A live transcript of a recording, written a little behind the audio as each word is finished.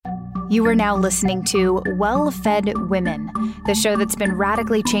You are now listening to Well-Fed Women, the show that's been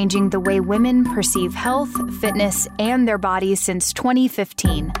radically changing the way women perceive health, fitness, and their bodies since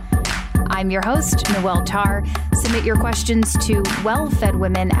 2015. I'm your host, Noelle Tarr. Submit your questions to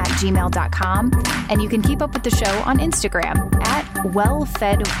wellfedwomen@gmail.com, and you can keep up with the show on Instagram at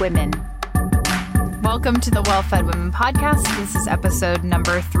wellfedwomen. Welcome to the Well-Fed Women podcast. This is episode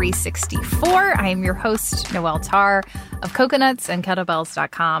number 364. I am your host, Noelle Tarr of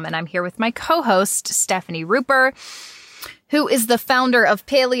coconutsandkettlebells.com, and I'm here with my co-host, Stephanie Ruper, who is the founder of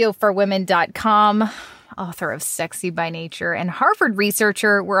paleoforwomen.com, author of Sexy by Nature, and Harvard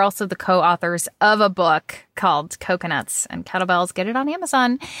researcher. We're also the co-authors of a book called Coconuts and Kettlebells. Get it on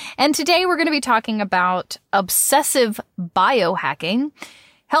Amazon. And today we're going to be talking about obsessive biohacking,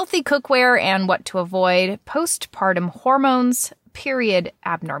 healthy cookware and what to avoid, postpartum hormones, period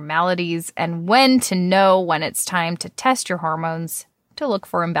abnormalities, and when to know when it's time to test your hormones to look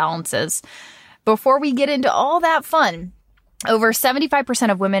for imbalances. Before we get into all that fun, over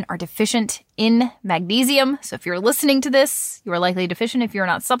 75% of women are deficient in magnesium. So if you're listening to this, you are likely deficient if you're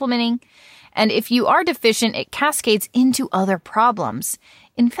not supplementing. And if you are deficient, it cascades into other problems.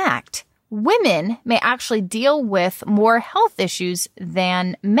 In fact, women may actually deal with more health issues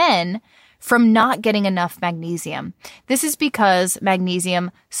than men from not getting enough magnesium. This is because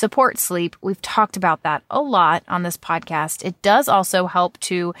magnesium supports sleep. We've talked about that a lot on this podcast. It does also help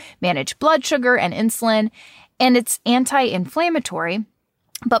to manage blood sugar and insulin, and it's anti-inflammatory.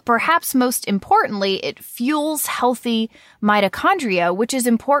 But perhaps most importantly, it fuels healthy mitochondria, which is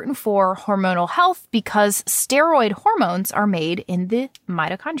important for hormonal health because steroid hormones are made in the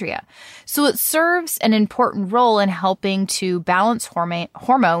mitochondria. So it serves an important role in helping to balance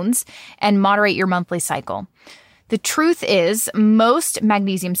hormones and moderate your monthly cycle. The truth is, most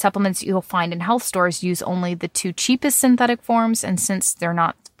magnesium supplements you'll find in health stores use only the two cheapest synthetic forms, and since they're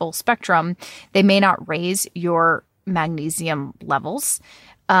not full spectrum, they may not raise your magnesium levels.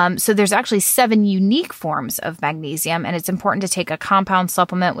 So there's actually 7 unique forms of magnesium, and it's important to take a compound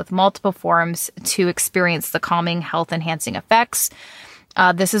supplement with multiple forms to experience the calming, health-enhancing effects.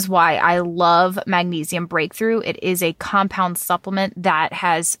 This is why I love Magnesium Breakthrough. It is a compound supplement that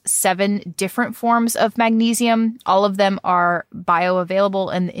has 7 different forms of magnesium. All of them are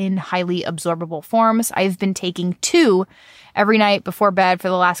bioavailable and in highly absorbable forms. I've been taking 2 every night before bed for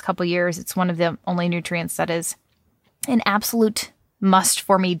the last couple years. It's one of the only nutrients that is an absolute must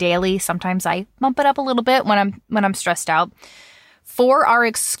for me daily. Sometimes I bump it up a little bit when I'm stressed out. For our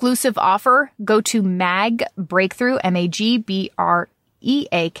exclusive offer, go to magbreakthrough,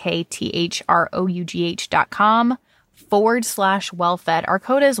 magbreakthrough.com/wellfed. Our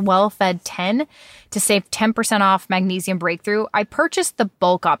code is wellfed10 to save 10% off Magnesium Breakthrough. I purchased the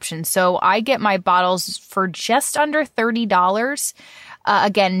bulk option, so I get my bottles for just under $30.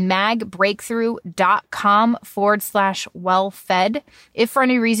 Again, magbreakthrough.com/wellfed. If for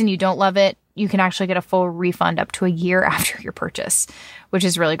any reason you don't love it, you can actually get a full refund up to a year after your purchase, which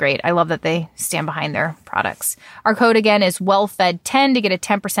is really great. I love that they stand behind their products. Our code again is wellfed10 to get a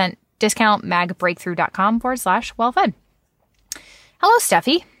 10% discount, magbreakthrough.com/wellfed. Hello,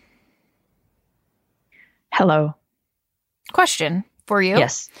 Steffi. Hello. Question for you.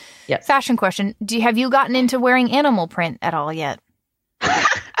 Yes. Fashion question. Have you gotten into wearing animal print at all yet?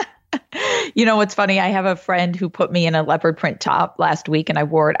 You know what's funny? I have a friend who put me in a leopard print top last week and I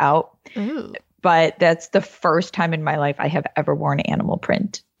wore it out. Ooh. But that's the first time in my life I have ever worn animal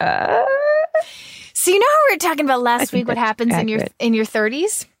print. So you know how we were talking about last week what happens in your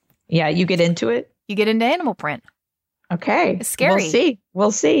 30s? Yeah, you get into it? You get into animal print. Okay. It's scary.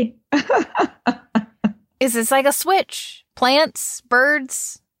 We'll see. Is this like a switch? Plants,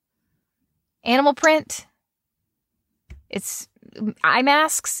 birds, animal print? It's eye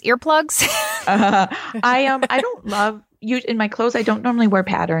masks, earplugs. I don't love in my clothes. I don't normally wear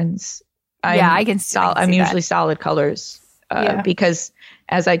patterns. I can see I'm usually solid colors because,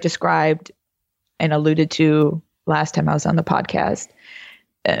 as I described and alluded to last time I was on the podcast,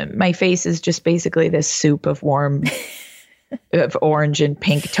 my face is just basically this soup of warm, of orange and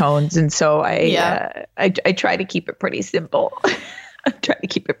pink tones, and so I try to keep it pretty simple.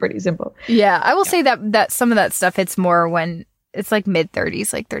 Yeah, I will say that some of that stuff hits more when it's like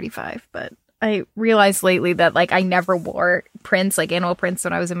mid-30s, like 35. But I realized lately that like I never wore prints, like animal prints,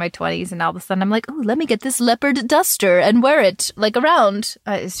 when I was in my 20s, and all of a sudden I'm like, oh, let me get this leopard duster and wear it like around.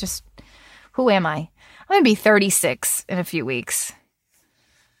 It's just, who am I? I'm gonna be 36 in a few weeks.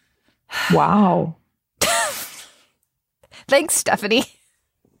 Wow. Thanks, Stephanie.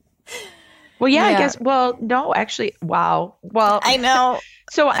 Well, yeah, I guess. Well, no, actually, wow. Well, I know.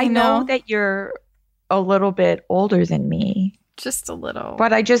 So I know that you're a little bit older than me. Just a little.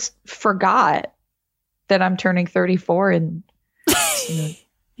 But I just forgot that I'm turning 34 and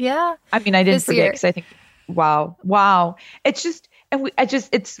yeah. I mean, I didn't forget because I think, wow. It's just, and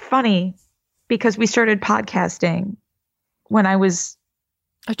it's funny because we started podcasting when I was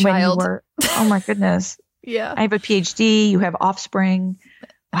a child. Oh my goodness. Yeah. I have a PhD. You have offspring.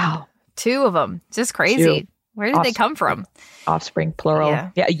 Wow. 2 of them. Just crazy. Where did they come from? Offspring, plural.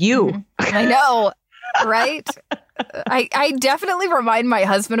 Yeah, you. Mm-hmm. I know, right? I definitely remind my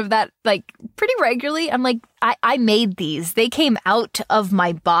husband of that, like, pretty regularly. I'm like, I made these. They came out of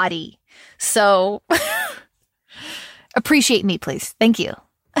my body. So appreciate me, please. Thank you.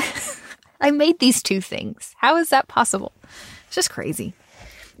 I made these 2 things. How is that possible? It's just crazy.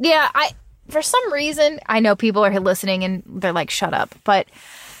 Yeah, for some reason, I know people are listening and they're like, shut up. But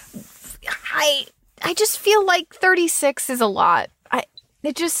I just feel like 36 is a lot.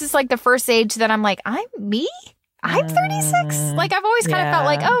 It just is like the first age that I'm like, I'm 36. Like, I've always kind of felt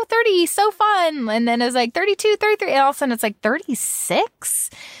like, oh, 30, so fun. And then it's like 32, 33. And all of a sudden it's like 36.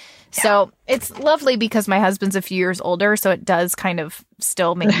 Yeah. So it's lovely because my husband's a few years older. So it does kind of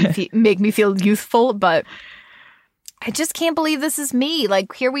still make me feel youthful. But I just can't believe this is me.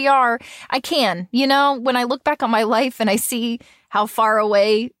 Like, here we are. I can, when I look back on my life and I see how far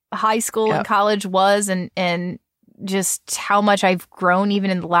away high school and college was and just how much I've grown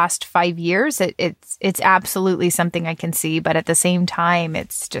even in the last 5 years, it's absolutely something I can see. But at the same time,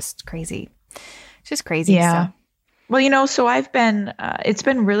 it's just crazy. It's just crazy. Yeah. So. Well, so I've been, it's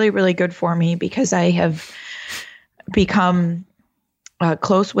been really, really good for me because I have become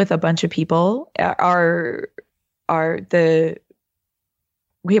close with a bunch of people. We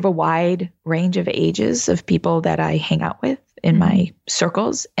have a wide range of ages of people that I hang out with in my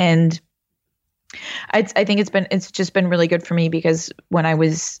circles. And I think it's just been really good for me because when I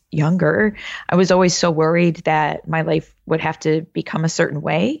was younger, I was always so worried that my life would have to become a certain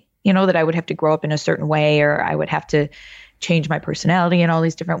way, that I would have to grow up in a certain way, or I would have to change my personality in all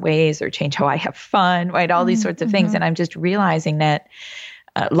these different ways, or change how I have fun, right? All these sorts of things. And I'm just realizing that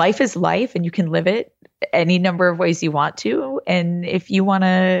life is life and you can live it any number of ways you want to. And if you want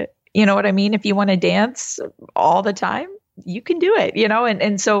to, you know what I mean? If you want to dance all the time, you can do it,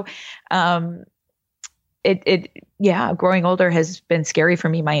 And so, growing older has been scary for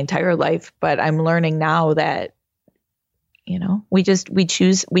me my entire life, but I'm learning now that, we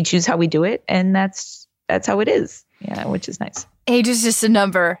choose how we do it. And that's how it is. Yeah. Which is nice. Age is just a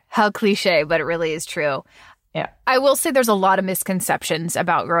number. How cliche, but it really is true. Yeah. I will say there's a lot of misconceptions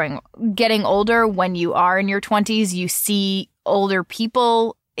about getting older. When you are in your 20s, you see older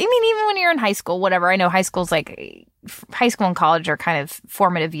people. I mean, even when you're in high school, whatever. I know high school and college are kind of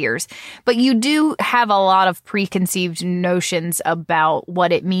formative years, but you do have a lot of preconceived notions about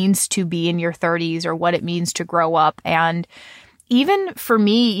what it means to be in your 30s or what it means to grow up. And even for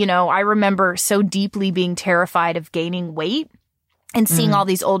me, I remember so deeply being terrified of gaining weight and seeing all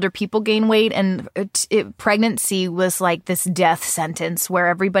these older people gain weight. And pregnancy was like this death sentence where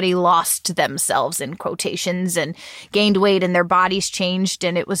everybody lost themselves in quotations and gained weight and their bodies changed.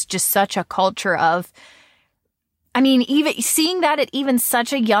 And it was just such a culture of, even seeing that at even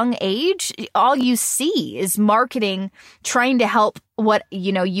such a young age, all you see is marketing trying to help what,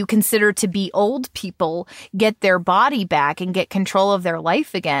 you consider to be old people get their body back and get control of their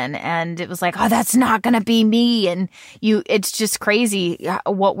life again. And it was like, oh, that's not going to be me. And it's just crazy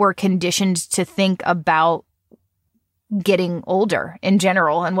what we're conditioned to think about getting older in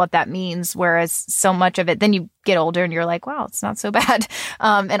general and what that means. Whereas so much of it, then you get older and you're like, wow, it's not so bad.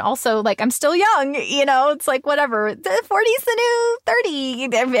 And also like, I'm still young, it's like, whatever, 40's the new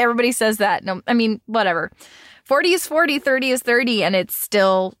 30. Everybody says that. No, whatever. 40 is 40, 30 is 30, and it's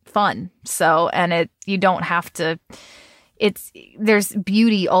still fun. So, and you don't have to, there's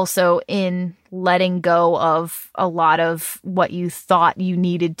beauty also in letting go of a lot of what you thought you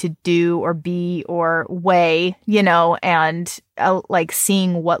needed to do or be or weigh, and like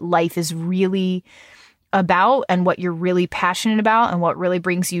seeing what life is really about and what you're really passionate about and what really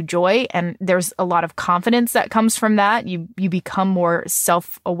brings you joy. And there's a lot of confidence that comes from that. You become more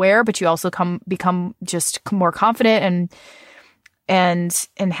self-aware, but you also become just more confident and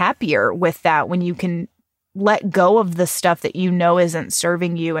happier with that when you can let go of the stuff that isn't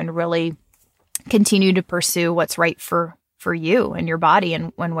serving you and really continue to pursue what's right for you and your body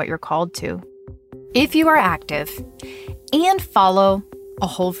and what you're called to. If you are active and follow a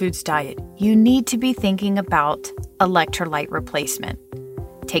whole foods diet, you need to be thinking about electrolyte replacement.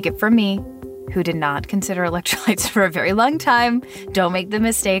 Take it from me, who did not consider electrolytes for a very long time. Don't make the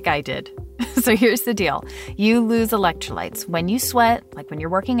mistake I did. So here's the deal. You lose electrolytes when you sweat, like when you're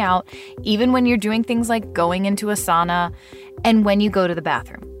working out, even when you're doing things like going into a sauna and when you go to the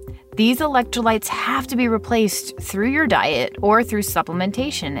bathroom. These electrolytes have to be replaced through your diet or through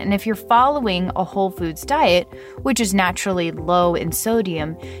supplementation. And if you're following a whole foods diet, which is naturally low in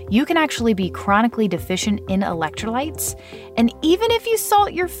sodium, you can actually be chronically deficient in electrolytes. And even if you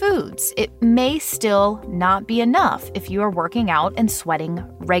salt your foods, it may still not be enough if you are working out and sweating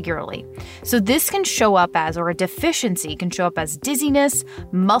regularly. So this can show up as, or a deficiency can show up as dizziness,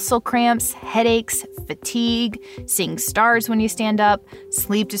 muscle cramps, headaches, fatigue, seeing stars when you stand up,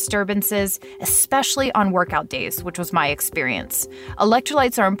 sleep disturbances, especially on workout days, which was my experience.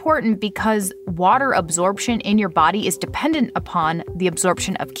 Electrolytes are important because water absorption in your body is dependent upon the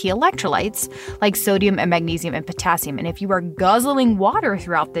absorption of key electrolytes like sodium and magnesium and potassium. And if you are guzzling water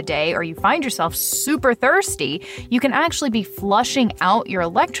throughout the day or you find yourself super thirsty, you can actually be flushing out your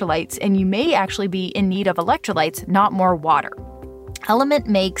electrolytes, and you may actually be in need of electrolytes, not more water. Element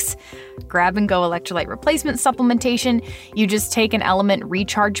makes grab-and-go electrolyte replacement supplementation. You just take an Element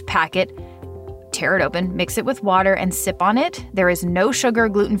recharge packet, tear it open, mix it with water, and sip on it. There is no sugar,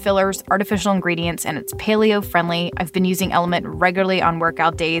 gluten fillers, artificial ingredients, and it's paleo-friendly. I've been using Element regularly on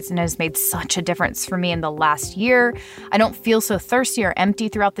workout days, and it has made such a difference for me in the last year. I don't feel so thirsty or empty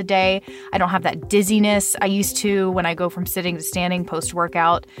throughout the day. I don't have that dizziness I used to when I go from sitting to standing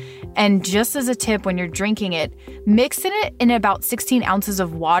post-workout. And just as a tip, when you're drinking it, mix it in about 16 ounces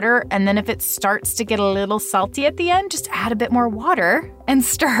of water, and then if it starts to get a little salty at the end, just add a bit more water and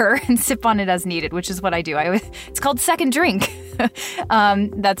stir and sip on it as needed, which is what I do. It's called second drink.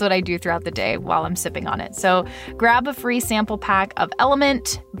 That's what I do throughout the day while I'm sipping on it. So grab a free sample pack of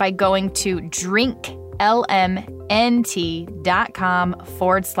Element by going to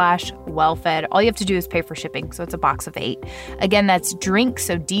drinklmnt.com/wellfed. All you have to do is pay for shipping. So it's a box of 8. Again, that's drink,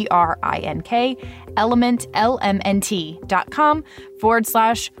 so DRINK, Element,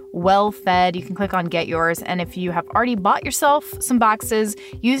 LMNT.com/wellfed. You can click on get yours. And if you have already bought yourself some boxes,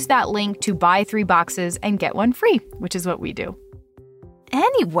 use that link to buy 3 boxes and get 1 free, which is what we do.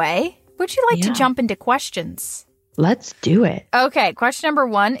 Anyway, would you like to jump into questions? Let's do it. Okay, question number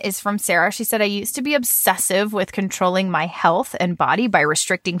 1 is from Sarah. She said, I used to be obsessive with controlling my health and body by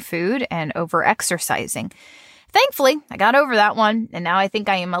restricting food and over-exercising. Thankfully, I got over that one, and now I think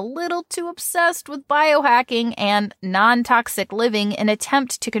I am a little too obsessed with biohacking and non-toxic living in an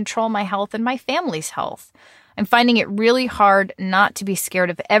attempt to control my health and my family's health. I'm finding it really hard not to be scared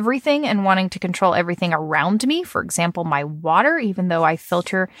of everything and wanting to control everything around me. For example, my water, even though I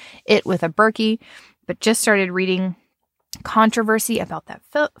filter it with a Berkey, but just started reading controversy about that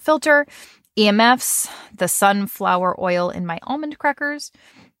filter, EMFs, the sunflower oil in my almond crackers,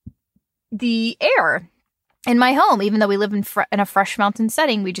 the air in my home. Even though we live in a fresh mountain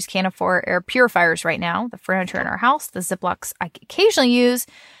setting, we just can't afford air purifiers right now. The furniture in our house, the Ziplocs I occasionally use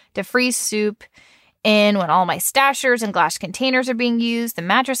to freeze soup in when all my stashers and glass containers are being used, the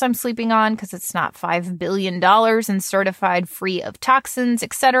mattress I'm sleeping on because it's not $5 billion and certified free of toxins,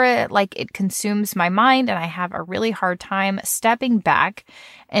 etc. Like, it consumes my mind, and I have a really hard time stepping back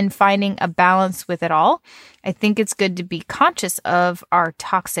and finding a balance with it all. I think it's good to be conscious of our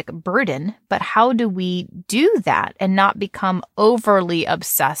toxic burden, but how do we do that and not become overly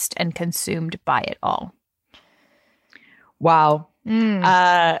obsessed and consumed by it all? Wow.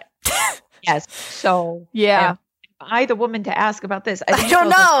 Yes. So, yeah. Am I the woman to ask about this? I don't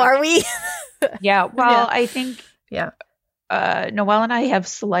know. Are we? Yeah. Well, I think Noelle and I have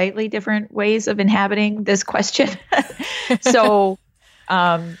slightly different ways of inhabiting this question. So,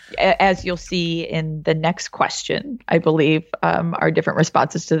 as you'll see in the next question, I believe our different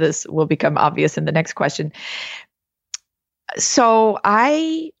responses to this will become obvious in the next question. So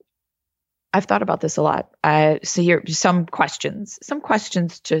I've thought about this a lot. So here are some questions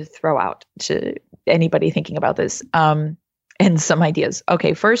to throw out to anybody thinking about this, and some ideas.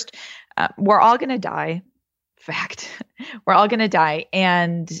 Okay, first, we're all going to die. Fact, we're all going to die,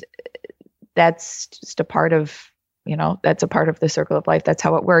 and that's just a part of, that's a part of the circle of life. That's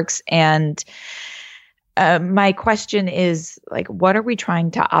how it works. And my question is, like, what are we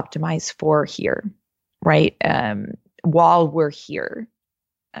trying to optimize for here, right? While we're here.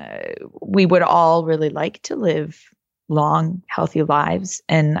 We would all really like to live long, healthy lives,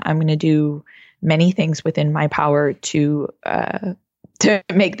 and I'm going to do many things within my power to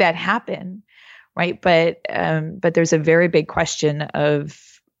make that happen, right? But there's a very big question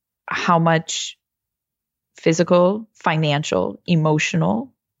of how much physical, financial,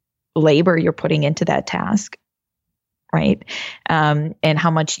 emotional labor you're putting into that task, right? And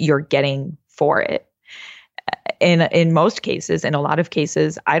how much you're getting for it. In most cases, in a lot of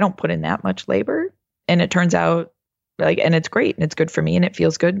cases, I don't put in that much labor, and it turns out and it's great, and it's good for me, and it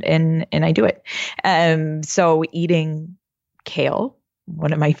feels good, and I do it. So eating kale,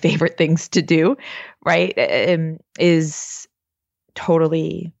 one of my favorite things to do, right, is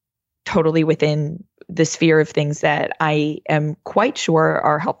totally within the sphere of things that I am quite sure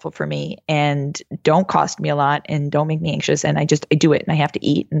are helpful for me and don't cost me a lot and don't make me anxious. And I do it and I have to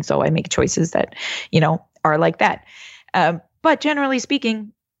eat. And so I make choices that, are like that. But generally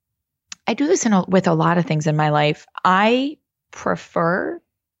speaking, I do this with a lot of things in my life. I prefer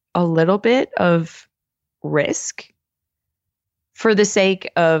a little bit of risk for the sake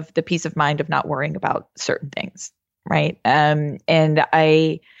of the peace of mind of not worrying about certain things. Right. And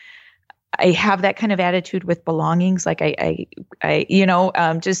I have that kind of attitude with belongings. Like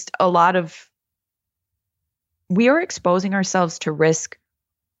just a lot of, we are exposing ourselves to risk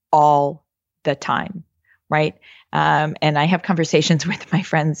all the time. Right. And I have conversations with my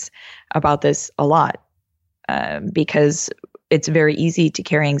friends about this a lot because it's very easy to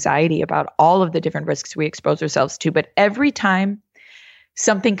carry anxiety about all of the different risks we expose ourselves to. But every time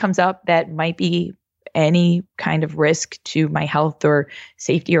something comes up that might be any kind of risk to my health or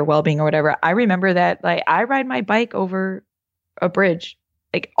safety or well-being or whatever, I remember that like I ride my bike over a bridge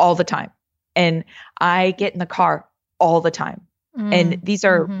like all the time, and I get in the car all the time, and these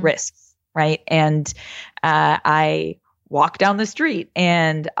are risks, right? And I walk down the street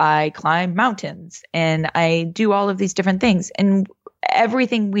and I climb mountains and I do all of these different things, and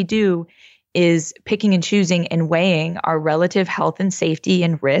everything we do is picking and choosing and weighing our relative health and safety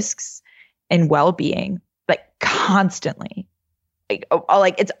and risks and well-being, like constantly, like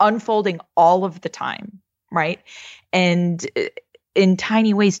it's unfolding all of the time, right? And in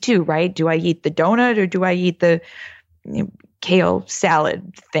tiny ways too, right? Do I eat the donut or do I eat the kale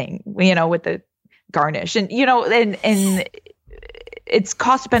salad thing, with the garnish? And and it's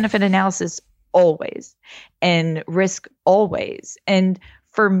cost benefit analysis always, and risk always. And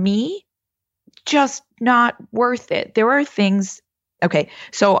for me, just not worth it. There are things. Okay,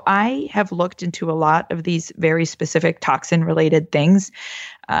 so I have looked into a lot of these very specific toxin-related things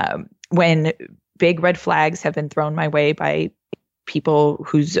when big red flags have been thrown my way by people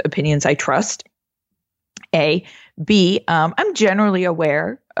whose opinions I trust. A. B. I'm generally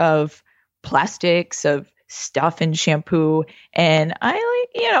aware of plastics, of stuff in shampoo, and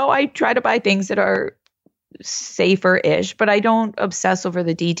I try to buy things that are safer-ish, but I don't obsess over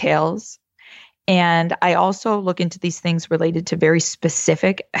the details. And I also look into these things related to very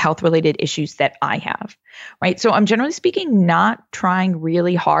specific health-related issues that I have, right? So I'm generally speaking not trying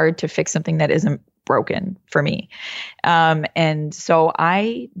really hard to fix something that isn't broken for me. And so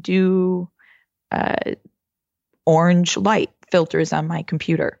I do orange light filters on my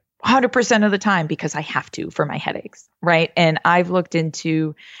computer 100% of the time because I have to for my headaches, right? And I've looked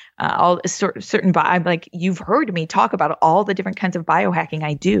into all certain, I'm like, you've heard me talk about all the different kinds of biohacking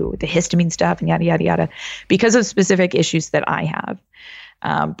I do, the histamine stuff and yada, yada, yada, because of specific issues that I have.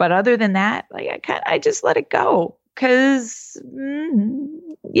 But other than that, like I just let it go because what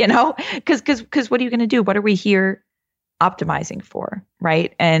are you going to do? What are we here optimizing for,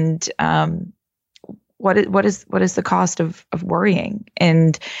 right? And what is the cost of worrying?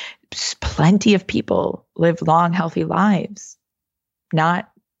 And plenty of people live long, healthy lives, not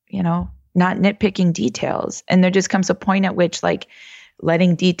nitpicking details. And there just comes a point at which like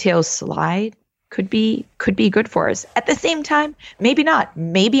letting details slide could be good for us. At the same time, maybe not.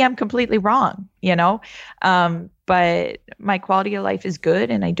 Maybe I'm completely wrong, but my quality of life is good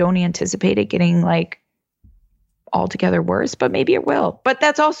and I don't anticipate it getting like altogether worse, but maybe it will. But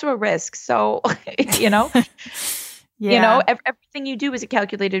that's also a risk. So, everything you do is a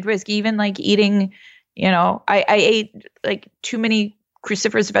calculated risk. Even like eating, I ate like too many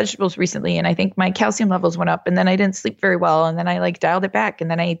cruciferous vegetables recently, and I think my calcium levels went up, and then I didn't sleep very well, and then I like dialed it back, and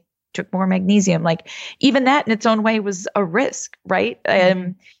then I took more magnesium. Like even that in its own way was a risk, right?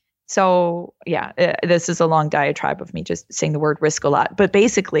 So yeah, this is a long diatribe of me just saying the word risk a lot, but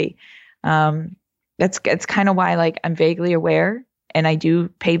basically, that's kind of why like I'm vaguely aware, and I do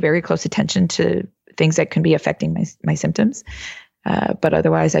pay very close attention to things that can be affecting my symptoms. But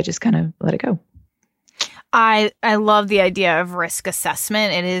otherwise, I just kind of let it go. I love the idea of risk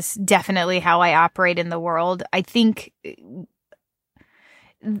assessment. It is definitely how I operate in the world. I think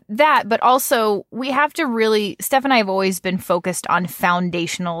that, but also we have to really, Steph and I have always been focused on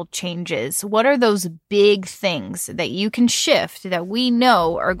foundational changes. What are those big things that you can shift that we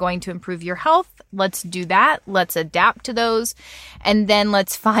know are going to improve your health? Let's do that. Let's adapt to those. And then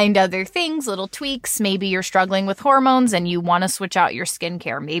let's find other things, little tweaks. Maybe you're struggling with hormones and you want to switch out your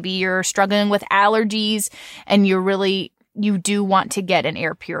skincare. Maybe you're struggling with allergies and you do want to get an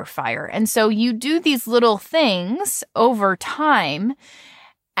air purifier. And so you do these little things over time.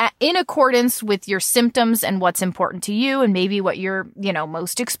 in accordance with your symptoms and what's important to you and maybe what you're,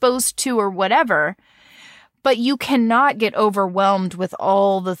 most exposed to or whatever. But you cannot get overwhelmed with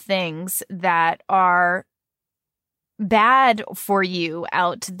all the things that are bad for you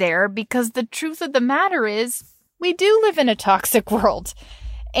out there, because the truth of the matter is we do live in a toxic world.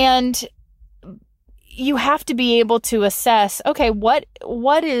 And you have to be able to assess, okay, what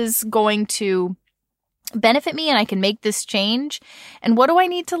is going to benefit me and I can make this change, and what do I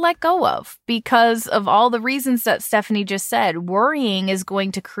need to let go of because of all the reasons that Stephanie just said. Worrying is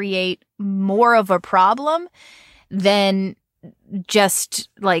going to create more of a problem than just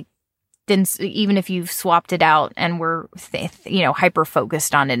even if you've swapped it out and we're hyper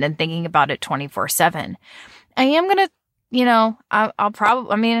focused on it and thinking about it 24/7. I am gonna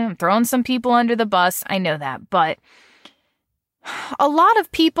I'm throwing some people under the bus, I know that, but a lot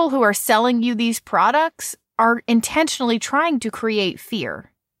of people who are selling you these products are intentionally trying to create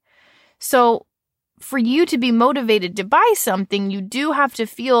fear. So for you to be motivated to buy something, you do have to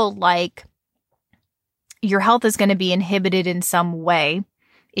feel like your health is going to be inhibited in some way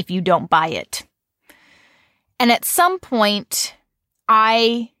if you don't buy it. And at some point,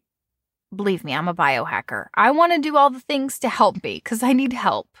 believe me, I'm a biohacker. I want to do all the things to help me because I need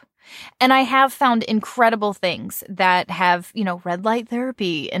help. And I have found incredible things that have, red light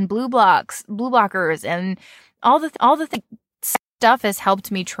therapy and blue blockers and all the stuff has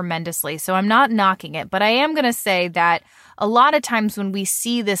helped me tremendously. So I'm not knocking it, but I am going to say that a lot of times when we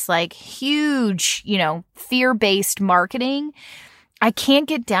see this huge, fear-based marketing, I can't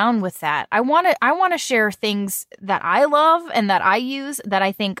get down with that. I want to share things that I love and that I use that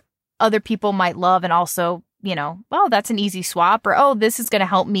I think other people might love, and also, oh, that's an easy swap, or, oh, this is going to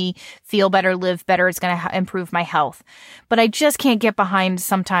help me feel better, live better. It's going to improve my health. But I just can't get behind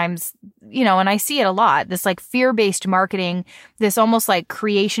sometimes, and I see it a lot, this fear-based marketing, this almost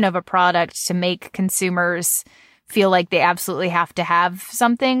creation of a product to make consumers feel like they absolutely have to have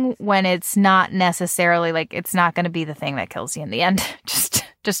something when it's not necessarily it's not going to be the thing that kills you in the end.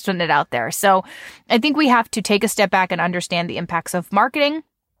 Just putting it out there. So I think we have to take a step back and understand the impacts of marketing.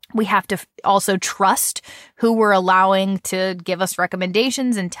 We have to also trust who we're allowing to give us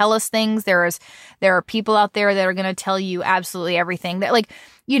recommendations and tell us things. There are people out there that are going to tell you absolutely everything that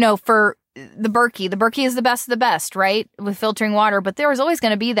for the Berkey is the best of the best, right? With filtering water. But there is always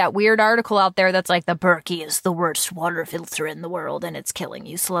going to be that weird article out there that's the Berkey is the worst water filter in the world and it's killing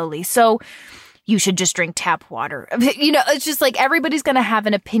you slowly. So you should just drink tap water. It's just everybody's going to have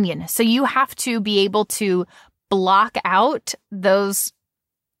an opinion. So you have to be able to block out those,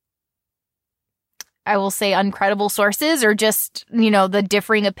 I will say, uncredible sources or just, the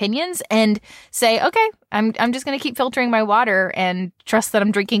differing opinions and say, okay, I'm just going to keep filtering my water and trust that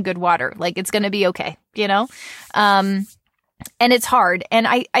I'm drinking good water. It's going to be okay, and it's hard. And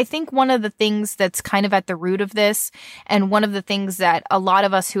I think one of the things that's kind of at the root of this, and one of the things that a lot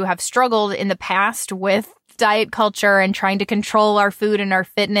of us who have struggled in the past with diet culture and trying to control our food and our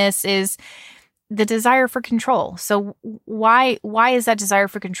fitness, is the desire for control. So why is that desire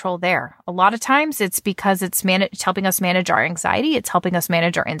for control there? A lot of times it's because it's helping us manage our anxiety. It's helping us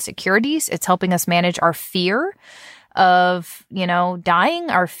manage our insecurities. It's helping us manage our fear of, dying,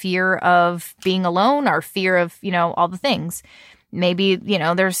 our fear of being alone, our fear of, all the things. Maybe,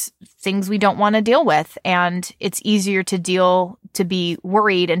 there's things we don't want to deal with, and it's easier to be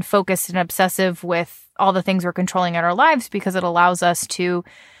worried and focused and obsessive with all the things we're controlling in our lives because it allows us to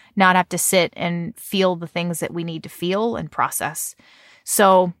not have to sit and feel the things that we need to feel and process.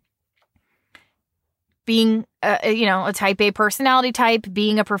 So being, a type A personality type,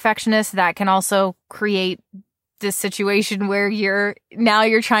 being a perfectionist, that can also create this situation where you're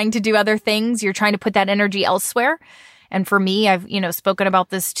trying to do other things. You're trying to put that energy elsewhere. And for me, I've, spoken about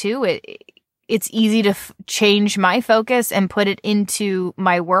this too. It's easy to change my focus and put it into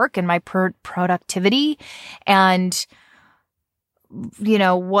my work and my productivity. And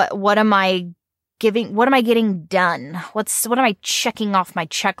what am I getting done? What am I checking off my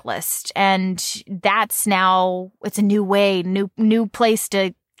checklist? And that's now, it's a new way, new place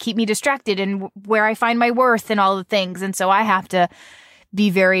to keep me distracted and where I find my worth and all the things. And so I have to be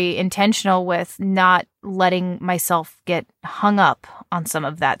very intentional with not letting myself get hung up on some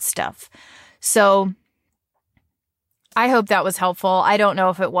of that stuff. So I hope that was helpful. I don't know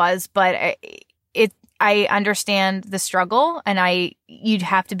if it was, but I understand the struggle, and you'd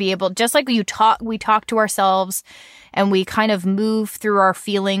have to be able, just like we talk to ourselves and we kind of move through our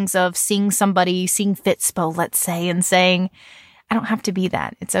feelings of seeing Fitspo, let's say, and saying, I don't have to be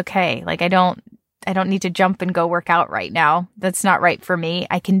that. It's okay. don't need to jump and go work out right now. That's not right for me.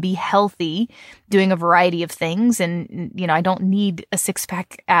 I can be healthy doing a variety of things. And, I don't need a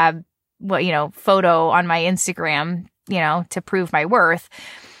 6-pack ab, photo on my Instagram, to prove my worth.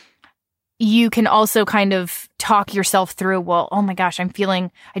 You can also kind of talk yourself through, well, oh my gosh, I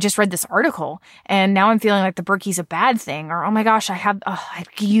just read this article and now I'm feeling like the Berkey's a bad thing. Or, oh my gosh, I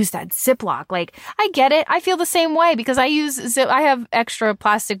use that Ziploc. Like, I get it. I feel the same way because I have extra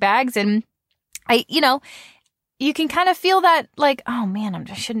plastic bags and you can kind of feel that like, oh man,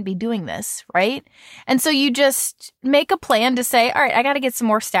 I shouldn't be doing this. Right. And so you just make a plan to say, all right, I got to get some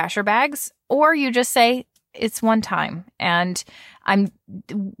more stasher bags, or you just say, it's one time. And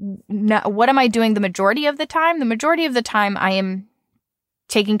what am I doing the majority of the time? The majority of the time I am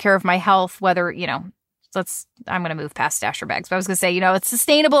taking care of my health, whether, I'm going to move past stasher bags, but I was going to say, it's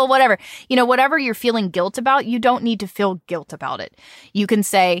sustainable, whatever, whatever you're feeling guilt about, you don't need to feel guilt about it. You can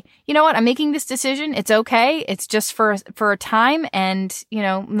say, you know what, I'm making this decision. It's okay. It's just for a time. And,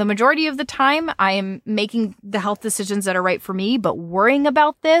 the majority of the time I am making the health decisions that are right for me, but worrying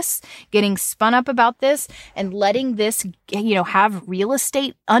about this, getting spun up about this and letting this, have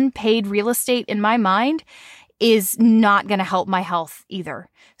unpaid real estate in my mind is not going to help my health either.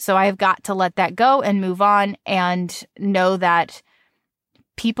 So I've got to let that go and move on and know that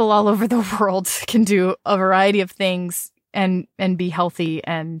people all over the world can do a variety of things and be healthy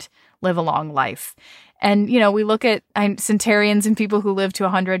and live a long life. And, we look at centenarians and people who live to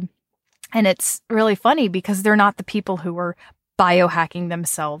 100, and it's really funny because they're not the people who are biohacking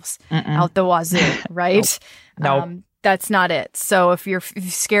themselves out the wazoo, right? Nope. That's not it. So if you're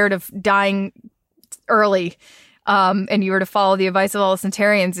scared of dying early, and you were to follow the advice of all the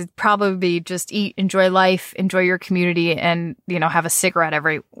centenarians, it'd probably be just eat, enjoy life, enjoy your community, and, have a cigarette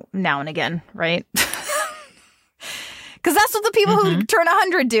every now and again, right? Because that's what the people who turn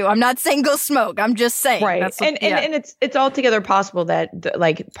 100 do. I'm not saying go smoke. I'm just saying. Right. And it's altogether possible that,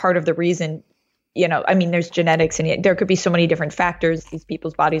 like, part of the reason, there's genetics and there could be so many different factors. These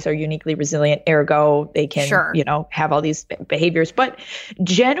people's bodies are uniquely resilient, ergo they can, have all these behaviors. But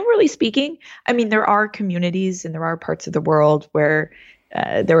generally speaking, there are communities and there are parts of the world where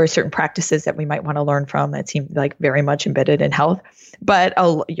there are certain practices that we might want to learn from that seem like very much embedded in health. But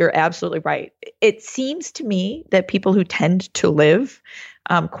you're absolutely right. It seems to me that people who tend to live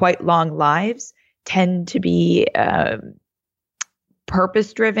quite long lives tend to be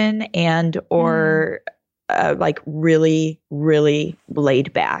purpose-driven and or like really, really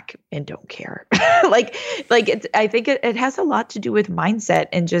laid back and don't care. I think it has a lot to do with mindset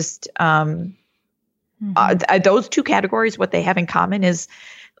and just those two categories. What they have in common is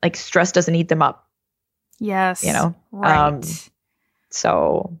like stress doesn't eat them up. Yes, right.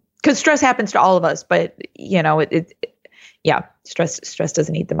 So because stress happens to all of us, but stress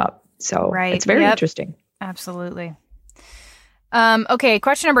doesn't eat them up. So it's very interesting. Absolutely. Okay,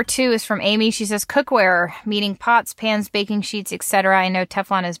 question number 2 is from Amy. She says, cookware, meaning pots, pans, baking sheets, etc. I know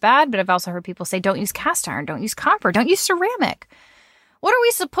Teflon is bad, but I've also heard people say don't use cast iron, don't use copper, don't use ceramic. What are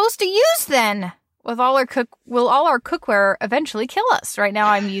we supposed to use then? Will all our cookware eventually kill us? Right now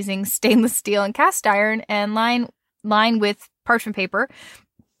I'm using stainless steel and cast iron and line with parchment paper,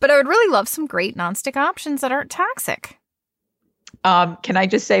 but I would really love some great nonstick options that aren't toxic. Can I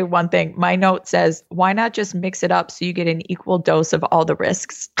just say one thing? My note says, why not just mix it up so you get an equal dose of all the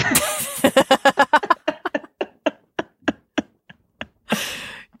risks?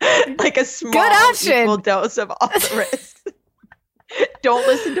 Like a small good option. Equal dose of all the risks. Don't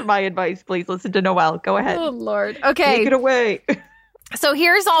listen to my advice, please. Listen to Noelle. Go ahead. Oh, Lord. Okay. Take it away. So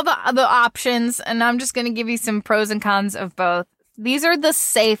here's all the options, and I'm just going to give you some pros and cons of both. These are the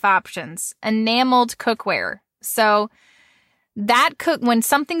safe options. Enameled cookware. So when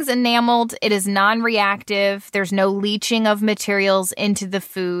something's enameled, it is non-reactive. There's no leaching of materials into the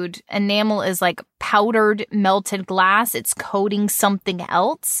food. Enamel is like powdered melted glass. It's coating something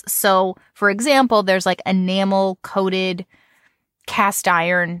else. So, for example, there's like enamel coated cast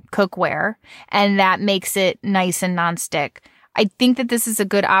iron cookware, and that makes it nice and nonstick. I think that this is a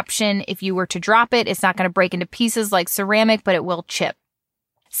good option. If you were to drop it, it's not going to break into pieces like ceramic, but it will chip.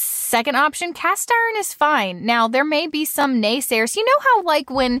 Second option, cast iron is fine. Now, there may be some naysayers. You know how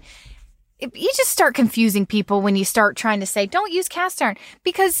if you just start confusing people when you start trying to say, don't use cast iron.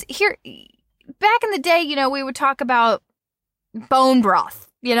 Because back in the day, we would talk about bone broth.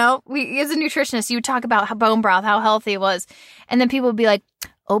 As a nutritionist, you would talk about how bone broth, how healthy it was. And then people would be like,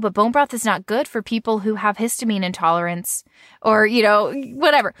 oh, but bone broth is not good for people who have histamine intolerance or,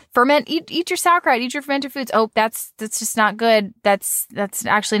 whatever. Eat your sauerkraut, eat your fermented foods. Oh, that's just not good. That's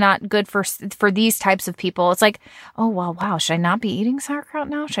actually not good for these types of people. It's like, oh, well, wow. Should I not be eating sauerkraut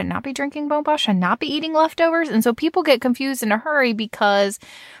now? Should I not be drinking bone broth? Should I not be eating leftovers? And so people get confused in a hurry because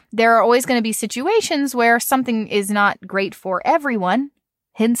there are always going to be situations where something is not great for everyone,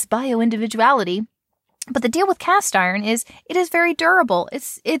 hence bio-individuality. But the deal with cast iron is it is very durable.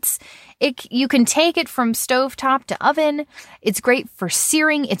 You can take it from stovetop to oven. It's great for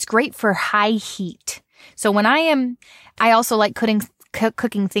searing. It's great for high heat. So I also like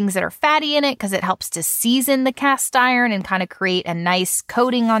cooking things that are fatty in it because it helps to season the cast iron and kind of create a nice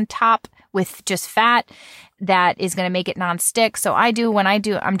coating on top with just fat that is going to make it nonstick. So I'm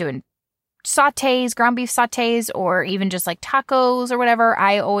doing sautés, ground beef sautés, or even just like tacos or whatever.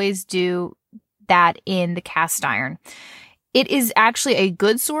 I always do that in the cast iron. It is actually a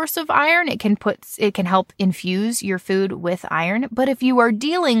good source of iron. It can help infuse your food with iron. But if you are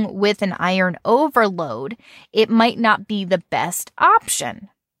dealing with an iron overload, it might not be the best option.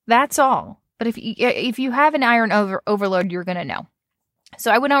 That's all. But if you have an iron overload, you're going to know.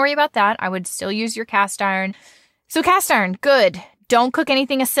 So I would not worry about that. I would still use your cast iron. So cast iron, good. Don't cook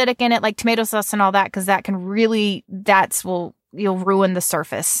anything acidic in it like tomato sauce and all that because that can really, you'll ruin the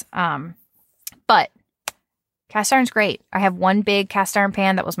surface. But cast iron's great. I have one big cast iron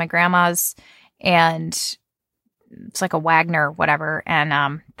pan that was my grandma's, and it's like a Wagner, whatever.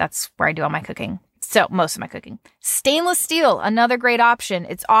 And that's where I do all my cooking. So most of my cooking. Stainless steel, another great option.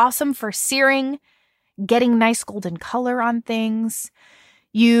 It's awesome for searing, getting nice golden color on things.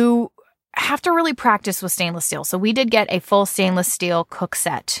 You have to really practice with stainless steel. So we did get a full stainless steel cook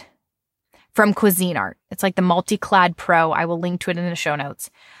set from Cuisinart. It's like the Multiclad Pro. I will link to it in the show notes.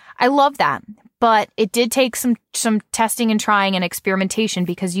 I love that. But it did take some testing and trying and experimentation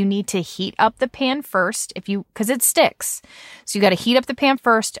because you need to heat up the pan first because it sticks. So you got to heat up the pan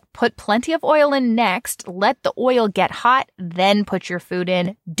first, put plenty of oil in next, let the oil get hot, then put your food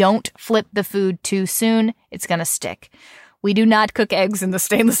in. Don't flip the food too soon. It's going to stick. We do not cook eggs in the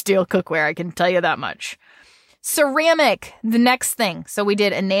stainless steel cookware. I can tell you that much. Ceramic, the next thing. So we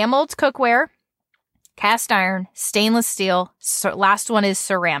did enameled cookware, cast iron, stainless steel. Last one is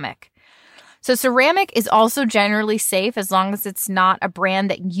ceramic. So ceramic is also generally safe as long as it's not a brand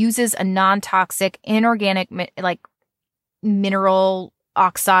that uses a non-toxic inorganic like mineral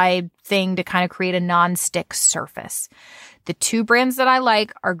oxide thing to kind of create a non-stick surface. The two brands that I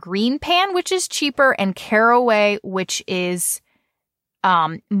like are Green Pan, which is cheaper, and Caraway, which is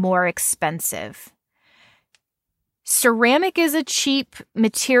more expensive. Ceramic is a cheap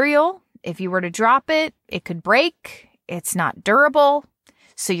material. If you were to drop it, it could break. It's not durable.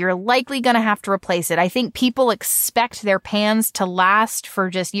 So you're likely going to have to replace it. I think people expect their pans to last for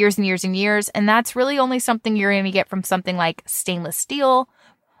just years and years and years. And that's really only something you're going to get from something like stainless steel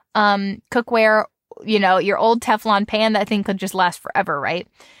cookware. Your old Teflon pan, that thing could just last forever, right?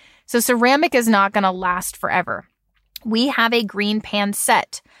 So ceramic is not going to last forever. We have a Green Pan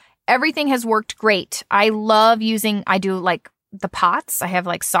set. Everything has worked great. I do like the pots. I have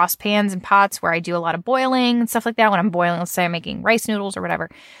like saucepans and pots where I do a lot of boiling and stuff like that. When I'm boiling, let's say I'm making rice noodles or whatever,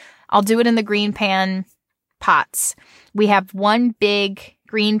 I'll do it in the Green Pan pots. We have one big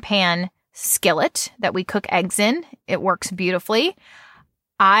Green Pan skillet that we cook eggs in. It works beautifully.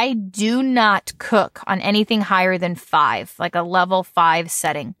 I do not cook on anything higher than 5, like a level 5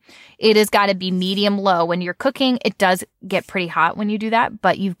 setting. It has got to be medium low. When you're cooking, it does get pretty hot when you do that,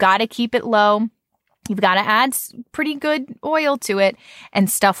 but you've got to keep it low. You've got to add pretty good oil to it, and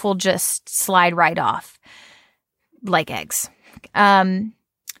stuff will just slide right off like eggs.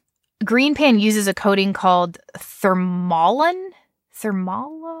 Green Pan uses a coating called Thermalon,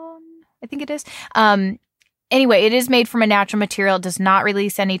 I think it is. Anyway, it is made from a natural material. It does not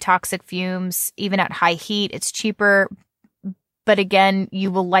release any toxic fumes, even at high heat. It's cheaper, but again, you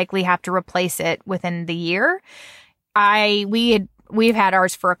will likely have to replace it within the year. We've had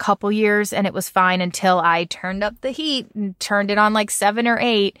ours for a couple years and it was fine until I turned up the heat and turned it on like 7 or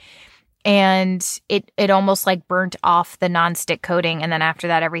 8, and it almost like burnt off the nonstick coating. And then after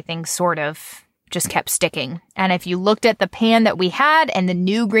that, everything sort of just kept sticking. And if you looked at the pan that we had and the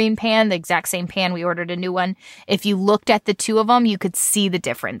new Green Pan, the exact same pan, we ordered a new one. If you looked at the two of them, you could see the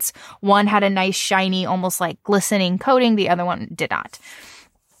difference. One had a nice shiny, almost like glistening coating. The other one did not.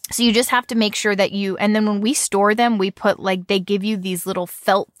 So you just have to make sure that and then when we store them, we put they give you these little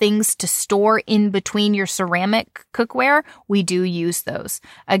felt things to store in between your ceramic cookware. We do use those.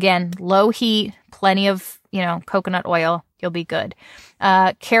 Again, low heat, plenty of, coconut oil. You'll be good.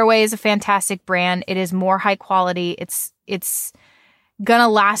 Caraway is a fantastic brand. It is more high quality. It's gonna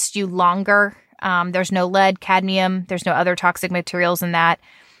last you longer. There's no lead, cadmium. There's no other toxic materials in that.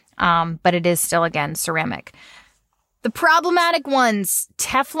 But it is still, again, ceramic. The problematic ones,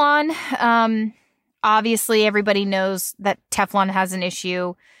 Teflon. Obviously, everybody knows that Teflon has an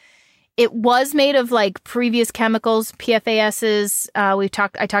issue. It was made of like previous chemicals, PFASs.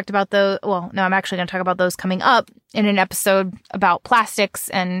 I talked about those. Well, no, I'm actually going to talk about those coming up in an episode about plastics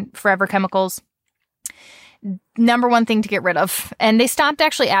and forever chemicals. Number one thing to get rid of. And they stopped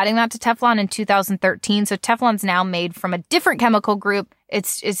actually adding that to Teflon in 2013. So Teflon's now made from a different chemical group.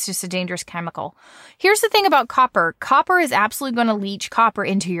 It's just a dangerous chemical. Here's the thing about copper. Copper is absolutely going to leach copper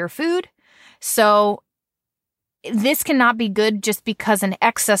into your food. So this cannot be good just because an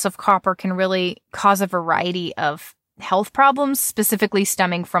excess of copper can really cause a variety of health problems, specifically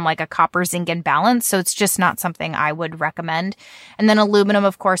stemming from like a copper zinc imbalance. So it's just not something I would recommend. And then aluminum,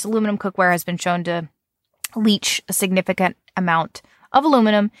 of course, aluminum cookware has been shown to leach a significant amount of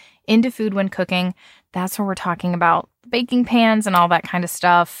aluminum into food when cooking. That's when we're talking about baking pans and all that kind of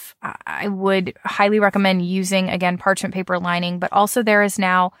stuff. I would highly recommend using, again, parchment paper lining, but also there is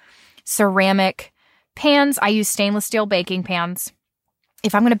now ceramic pans. I use stainless steel baking pans.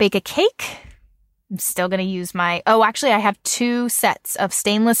 If I'm going to bake a cake, I'm still going to use I have 2 sets of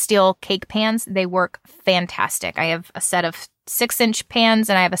stainless steel cake pans. They work fantastic. I have a set of 6-inch pans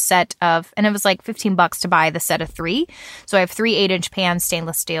and I have a set of, and it was like $15 to buy the set of 3. So I have 3 8-inch pans,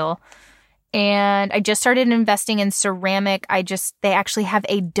 stainless steel. And I just started investing in ceramic. They actually have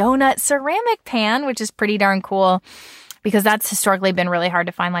a donut ceramic pan, which is pretty darn cool because that's historically been really hard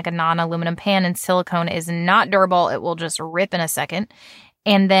to find, like a non-aluminum pan, and silicone is not durable. It will just rip in a second.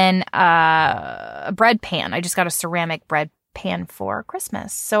 And then a bread pan. I just got a ceramic bread pan for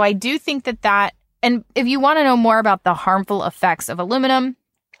Christmas. So I do think that, and if you want to know more about the harmful effects of aluminum,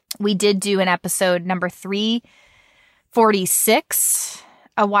 we did do an episode number 346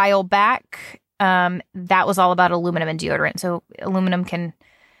 a while back. That was all about aluminum and deodorant. So aluminum can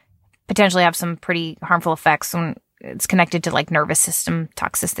potentially have some pretty harmful effects when it's connected to like nervous system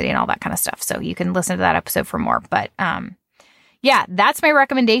toxicity and all that kind of stuff. So you can listen to that episode for more. But yeah, that's my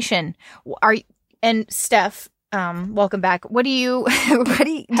recommendation. And Steph, welcome back. What do you do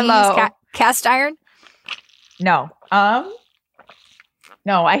you use cast iron? No.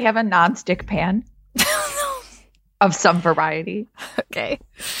 No, I have a nonstick pan of some variety. Okay.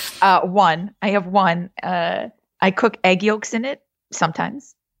 I have one. I cook egg yolks in it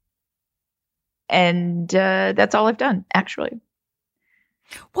sometimes. And that's all I've done, actually.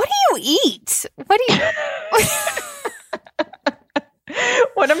 What do you eat?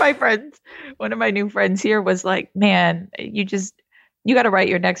 One of my new friends here was like, man, you got to write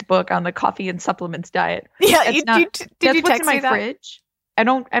your next book on the coffee and supplements diet. Yeah. Did you what's text in my me that? fridge. I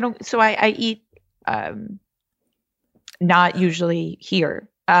don't, so I eat, not usually here.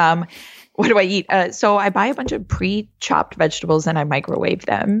 What do I eat? So I buy a bunch of pre-chopped vegetables and I microwave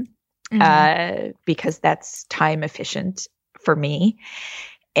them, because that's time efficient for me.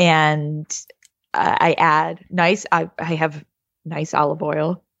 And I add I have nice olive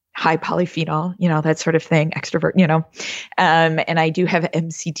oil, high polyphenol, that sort of thing, extrovert, and I do have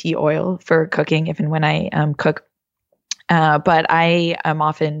MCT oil for cooking if and when I cook. But I am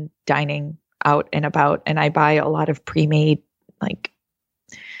often dining out and about, and I buy a lot of pre-made like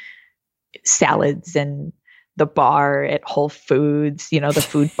salads and the bar at Whole Foods, the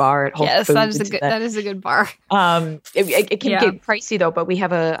food bar at Whole Foods. Yes, that is a good bar. It can get pricey though, but we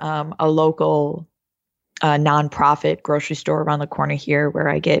have a local nonprofit grocery store around the corner here where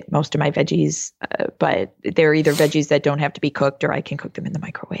I get most of my veggies, but they're either veggies that don't have to be cooked or I can cook them in the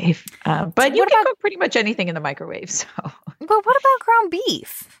microwave. But you can cook pretty much anything in the microwave. So, but what about ground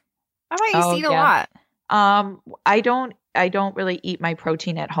beef? I thought you eat a lot. I don't really eat my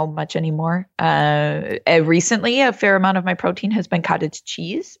protein at home much anymore. Recently, a fair amount of my protein has been cottage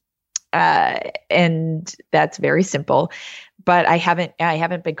cheese, and that's very simple. But I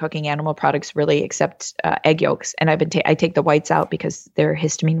haven't been cooking animal products really, except egg yolks, and I take the whites out because they're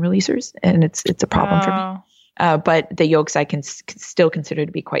histamine releasers, and it's a problem for me. But the yolks I can still consider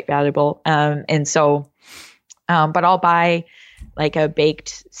to be quite valuable, and so, but I'll buy like a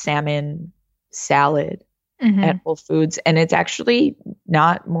baked salmon salad at Whole Foods, and it's actually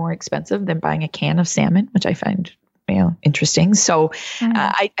not more expensive than buying a can of salmon, which I find interesting. So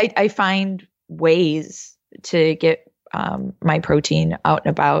I find ways to get my protein out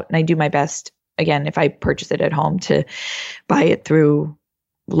and about, and I do my best, again, if I purchase it at home, to buy it through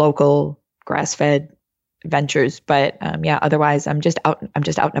local grass-fed ventures. But otherwise I'm just out and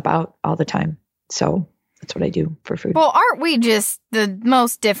about all the time. So that's what I do for food. Well, aren't we just the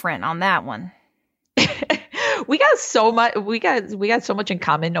most different on that one? We got so much. We got so much in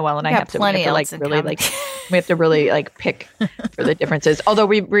common. Noelle and I have to really like pick for the differences. Although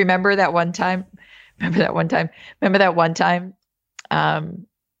we remember that one time. I'm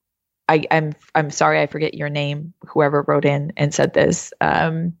sorry, I forget your name. Whoever wrote in and said this,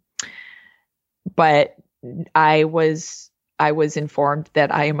 but I was informed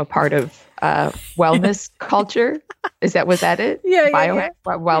that I am a part of wellness culture. Was that it? Yeah.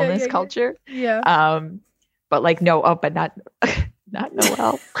 Wellness culture. Yeah. But like but not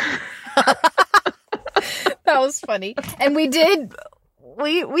Noelle. That was funny, and we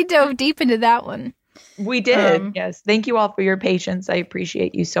dove deep into that one. We did. Yes. Thank you all for your patience. I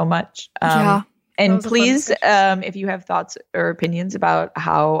appreciate you so much. And please, if you have thoughts or opinions about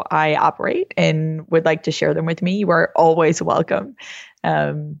how I operate and would like to share them with me, you are always welcome.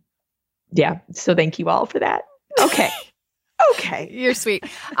 So thank you all for that. Okay. You're sweet.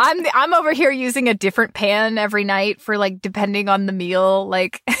 I'm over here using a different pan every night for like, depending on the meal.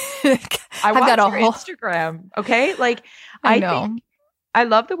 Like I've got a whole Instagram. Okay. Like I know. I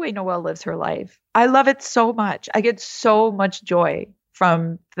love the way Noelle lives her life. I love it so much. I get so much joy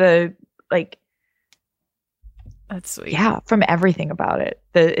from that's sweet. Yeah, from everything about it.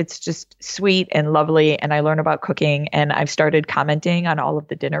 It's just sweet and lovely, and I learn about cooking, and I've started commenting on all of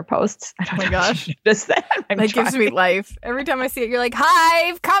the dinner posts. I don't know gosh. If you noticed that. That gives me life. Every time I see it, you're like,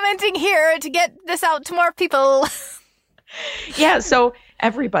 hi, commenting here to get this out to more people. Yeah, so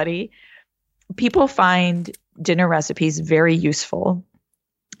people find dinner recipes very useful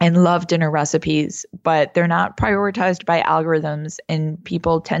and love dinner recipes, but they're not prioritized by algorithms, and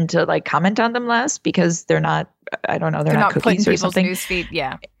people tend to like comment on them less because they're not, I don't know, they're not cookies or something. Newsfeed,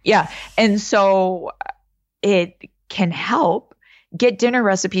 yeah. Yeah. And so it can help get dinner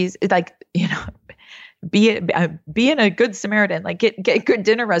recipes, like, being a good Samaritan, like get good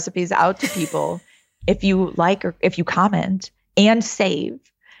dinner recipes out to people if you like, or if you comment and save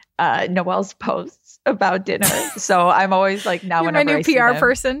Noelle's posts about dinner. So I'm always like, now You're whenever my new I see PR them,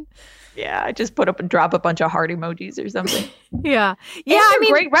 person. Yeah, I just drop a bunch of heart emojis or something. Yeah.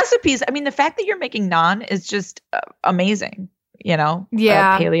 Great recipes. I mean, the fact that you're making naan is just amazing. Yeah.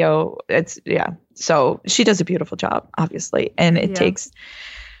 Paleo. So she does a beautiful job, obviously, and it takes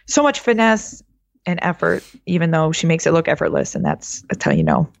so much finesse and effort, even though she makes it look effortless, and that's how you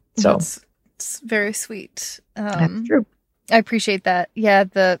know. So it's very sweet. That's true. I appreciate that. Yeah.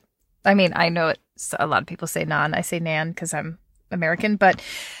 I know it. A lot of people say naan. I say nan because I'm American, but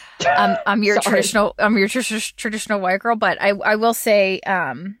I'm your traditional white girl. But I will say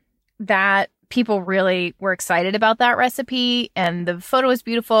that people really were excited about that recipe, and the photo was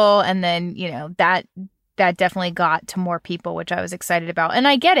beautiful. And then that definitely got to more people, which I was excited about. And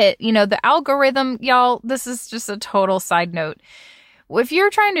I get it. The algorithm, y'all. This is just a total side note. If you're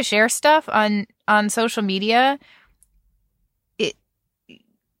trying to share stuff on social media,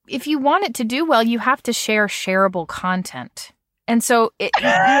 if you want it to do well, you have to share shareable content. And so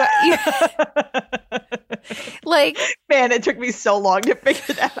man, it took me so long to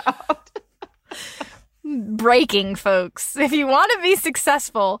figure that out. Breaking, folks. If you want to be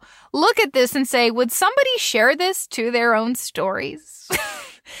successful, look at this and say, would somebody share this to their own stories?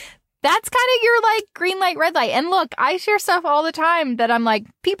 That's kind of your green light, red light. And look, I share stuff all the time that I'm like,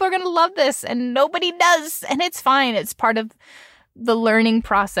 people are going to love this, and nobody does. And it's fine. It's part of the learning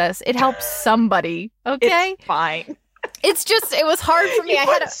process. It helps somebody. Okay. It's fine. It's just, it was hard for me. I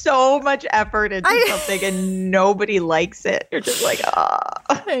had so much effort into something and nobody likes it. You're just like,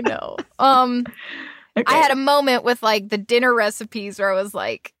 I know. Okay. I had a moment with the dinner recipes where I was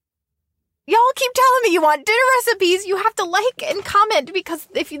like, y'all keep telling me you want dinner recipes. You have to like and comment, because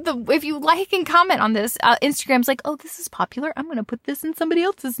if you like and comment on this, Instagram's like, oh, this is popular. I'm going to put this in somebody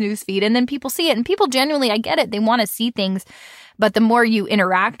else's newsfeed. And then people see it, and people genuinely, I get it. They want to see things, but the more you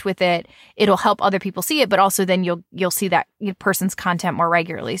interact with it, it'll help other people see it. But also then you'll see that person's content more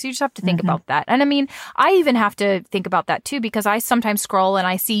regularly. So you just have to think about that. And I mean, I even have to think about that too, because I sometimes scroll and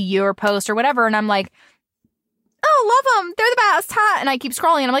I see your post or whatever, and I'm like, oh, love them. They're the best, huh? And I keep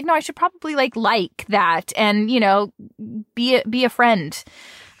scrolling, and I'm like, no, I should probably like that, and be a friend,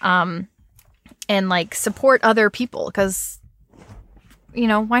 and support other people, because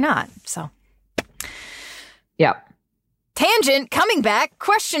why not? So, yeah. Tangent, coming back.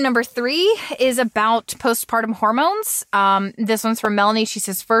 Question number 3 is about postpartum hormones. This one's from Melanie. She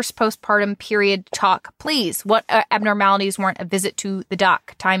says, first postpartum period talk, please. What abnormalities warrant a visit to the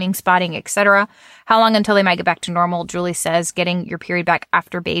doc? Timing, spotting, etc. How long until they might get back to normal? Julie says, getting your period back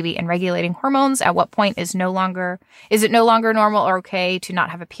after baby and regulating hormones. At what point is it no longer normal or okay to not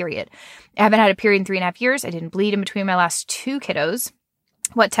have a period? I haven't had a period in 3.5 years. I didn't bleed in between my last 2 kiddos.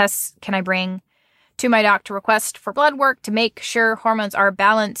 What tests can I bring to my doctor request for blood work to make sure hormones are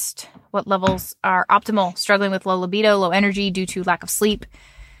balanced, what levels are optimal, struggling with low libido, low energy due to lack of sleep,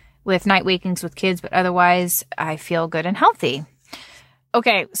 with night wakings with kids, but otherwise I feel good and healthy.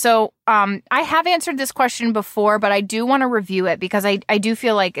 Okay, so I have answered this question before, but I do want to review it because I do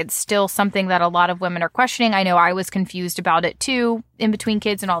feel like it's still something that a lot of women are questioning. I know I was confused about it too, in between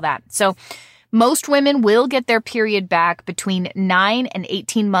kids and all that. So most women will get their period back between 9 and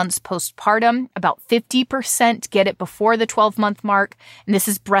 18 months postpartum. About 50% get it before the 12-month mark, and this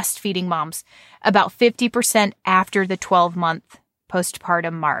is breastfeeding moms. About 50% after the 12-month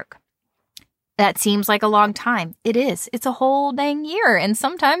postpartum mark. That seems like a long time. It is. It's a whole dang year and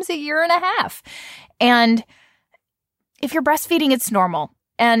sometimes a year and a half. And if you're breastfeeding, it's normal.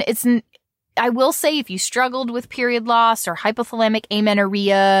 And I will say if you struggled with period loss or hypothalamic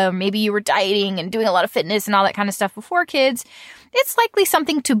amenorrhea, or maybe you were dieting and doing a lot of fitness and all that kind of stuff before kids, it's likely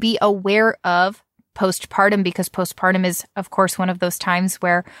something to be aware of postpartum, because postpartum is, of course, one of those times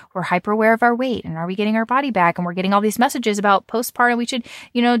where we're hyper aware of our weight and are we getting our body back, and we're getting all these messages about postpartum. We should,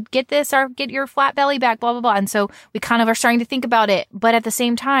 get this or get your flat belly back, blah, blah, blah. And so we kind of are starting to think about it. But at the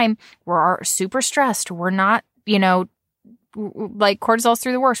same time, we're super stressed. We're not, like cortisol's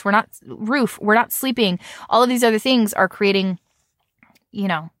through the worst. We're not sleeping. All of these other things are creating,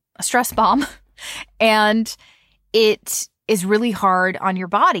 a stress bomb. And it is really hard on your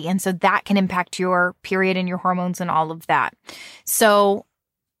body. And so that can impact your period and your hormones and all of that. So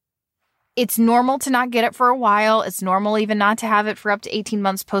it's normal to not get it for a while. It's normal even not to have it for up to 18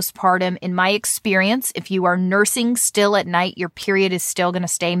 months postpartum. In my experience, if you are nursing still at night, your period is still going to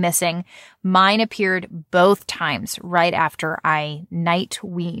stay missing. Mine appeared both times right after I night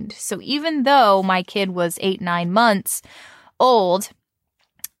weaned. So even though my kid was 8-9 months old,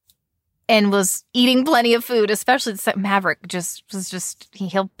 and was eating plenty of food, especially Maverick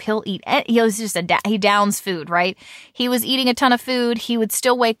he'll eat. He downs food, right? He was eating a ton of food. He would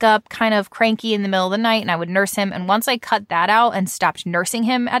still wake up kind of cranky in the middle of the night, and I would nurse him. And once I cut that out and stopped nursing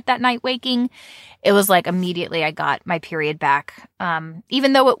him at that night waking, it was like immediately I got my period back.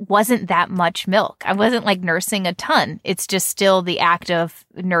 Even though it wasn't that much milk, I wasn't like nursing a ton. It's just still the act of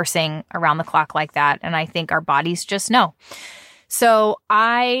nursing around the clock like that. And I think our bodies just know. So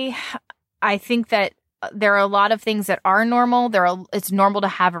I think that there are a lot of things that are normal. It's normal to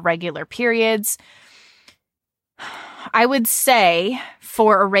have irregular periods. I would say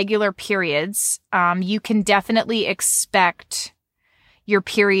for irregular periods, you can definitely expect your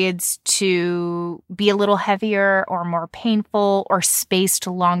periods to be a little heavier or more painful or spaced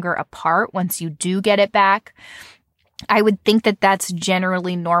longer apart once you do get it back. I would think that that's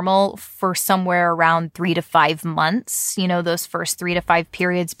generally normal for somewhere around 3 to 5 months. Those first 3 to 5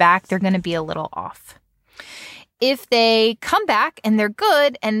 periods back, they're going to be a little off. If they come back and they're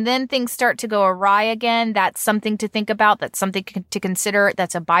good and then things start to go awry again, that's something to think about. That's something to consider.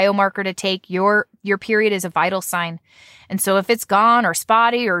 That's a biomarker to take. Your period is a vital sign. And so if it's gone or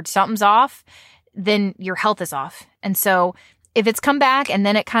spotty or something's off, then your health is off. And so if it's come back and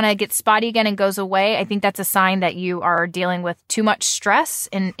then it kind of gets spotty again and goes away, I think that's a sign that you are dealing with too much stress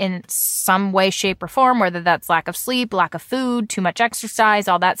in some way, shape, or form, whether that's lack of sleep, lack of food, too much exercise,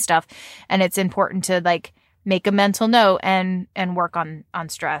 all that stuff. And it's important to make a mental note and work on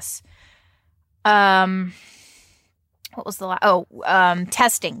stress. What was the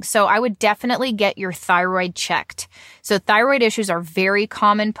testing. So I would definitely get your thyroid checked. So thyroid issues are very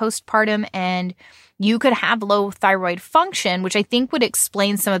common postpartum, and you could have low thyroid function, which I think would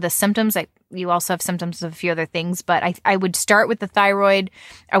explain some of the symptoms. You also have symptoms of a few other things, but I would start with the thyroid.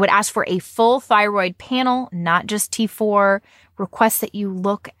 I would ask for a full thyroid panel, not just T4. Request that you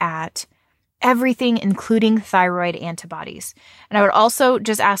look at everything, including thyroid antibodies. And I would also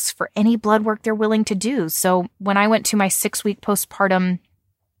just ask for any blood work they're willing to do. So when I went to my 6-week postpartum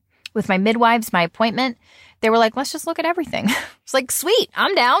with my midwives, my appointment, they were like, let's just look at everything. It's like, sweet,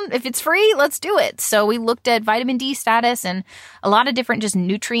 I'm down. If it's free, let's do it. So we looked at vitamin D status and a lot of different just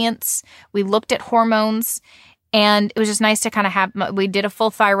nutrients. We looked at hormones, and it was just nice to kind of we did a full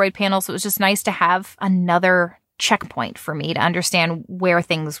thyroid panel. So it was just nice to have another checkpoint for me to understand where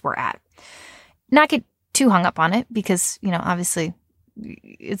things were at. Not get too hung up on it because, obviously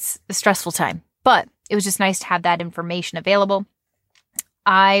it's a stressful time, but it was just nice to have that information available.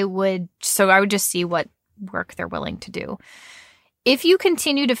 I would just see what work they're willing to do. If you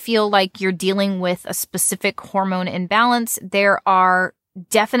continue to feel like you're dealing with a specific hormone imbalance, there are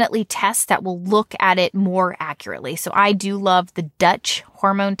definitely tests that will look at it more accurately. So I do love the Dutch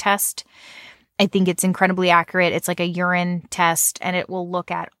hormone test. I think it's incredibly accurate. It's like a urine test, and it will look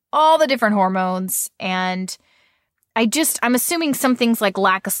at all the different hormones, and I'm assuming some things like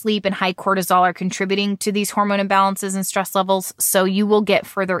lack of sleep and high cortisol are contributing to these hormone imbalances and stress levels. So you will get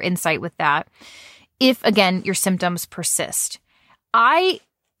further insight with that if, again, your symptoms persist.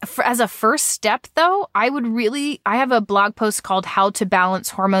 As a first step, though, I have a blog post called How to Balance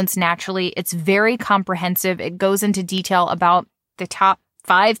Hormones Naturally. It's very comprehensive. It goes into detail about the top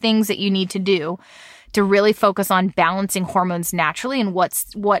 5 things that you need to do to really focus on balancing hormones naturally and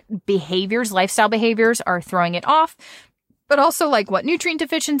what behaviors, lifestyle behaviors are throwing it off, but also like what nutrient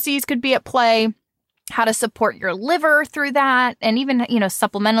deficiencies could be at play, how to support your liver through that, and even,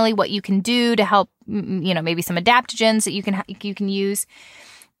 supplementally what you can do to help, maybe some adaptogens that you can use.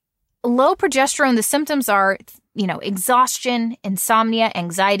 Low progesterone, the symptoms are, exhaustion, insomnia,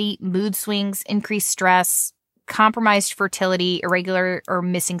 anxiety, mood swings, increased stress, compromised fertility, irregular or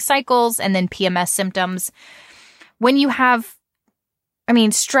missing cycles, and then PMS symptoms. When you have,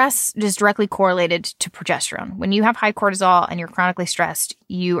 stress is directly correlated to progesterone. When you have high cortisol and you're chronically stressed,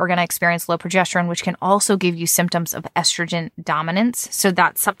 you are going to experience low progesterone, which can also give you symptoms of estrogen dominance. So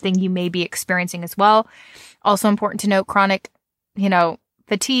that's something you may be experiencing as well. Also important to note, chronic,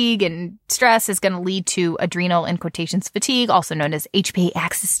 fatigue and stress is going to lead to adrenal, in quotations, fatigue, also known as HPA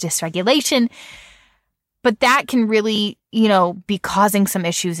axis dysregulation. But that can really, be causing some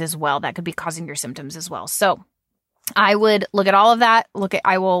issues as well. That could be causing your symptoms as well. So I would look at all of that.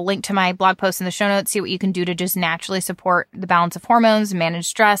 I will link to my blog post in the show notes, see what you can do to just naturally support the balance of hormones, manage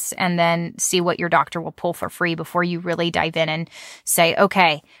stress, and then see what your doctor will pull for free before you really dive in and say,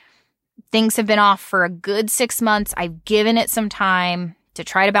 okay, things have been off for a good 6 months. I've given it some time to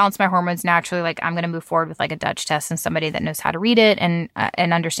try to balance my hormones naturally. Like, I'm going to move forward with like a Dutch test and somebody that knows how to read it and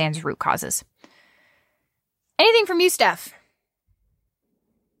understands root causes. Anything from you, Steph?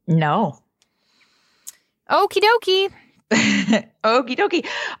 No. Okie dokie. Okie dokie.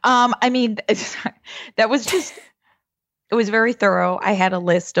 That was just, it was very thorough. I had a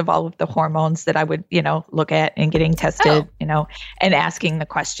list of all of the hormones that I would, look at and getting tested, and asking the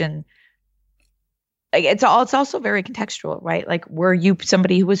question. Like, it's also very contextual, right? Like, were you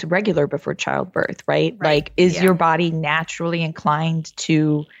somebody who was regular before childbirth, right? Like, is your body naturally inclined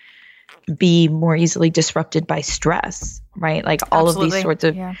to be more easily disrupted by stress, right? Like, all of these sorts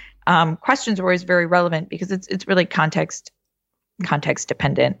of questions are always very relevant because it's really context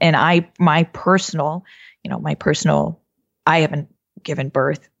dependent. And my personal, I haven't given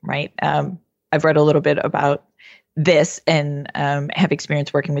birth, right? I've read a little bit about this and have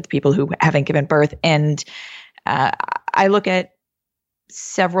experience working with people who haven't given birth. And I look at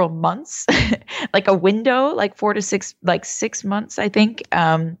several months, like a window, like 4 to 6, like 6 months, I think.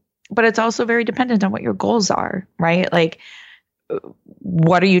 But it's also very dependent on what your goals are, right? Like,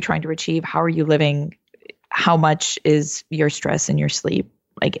 what are you trying to achieve? How are you living? How much is your stress and your sleep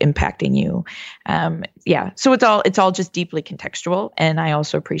like impacting you? So it's all just deeply contextual. And I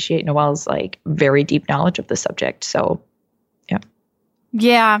also appreciate Noelle's like very deep knowledge of the subject. So, yeah.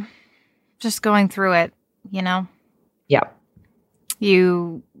 Yeah. Just going through it, Yeah.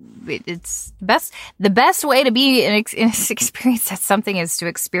 It's the best way to be in experience at something is to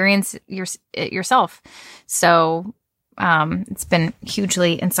experience it yourself. So, it's been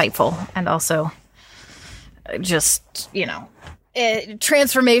hugely insightful and also just,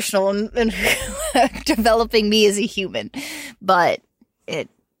 transformational and developing me as a human. But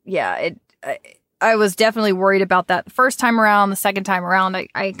I was definitely worried about that the first time around. The second time around, I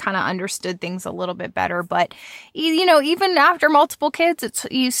kind of understood things a little bit better. But, even after multiple kids,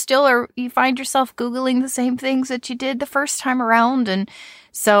 you find yourself Googling the same things that you did the first time around. And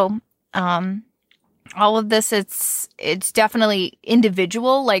so, all of this, it's definitely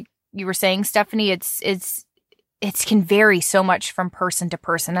individual. Like you were saying, Stephanie, it can vary so much from person to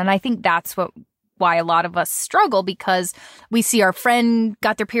person. And I think that's why a lot of us struggle, because we see our friend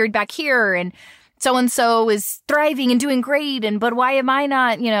got their period back here and so-and-so is thriving and doing great. But why am I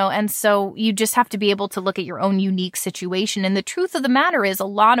not, and so you just have to be able to look at your own unique situation. And the truth of the matter is, a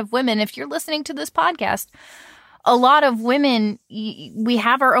lot of women, if you're listening to this podcast, a lot of women, we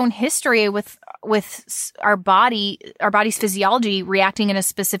have our own history with our body's physiology reacting in a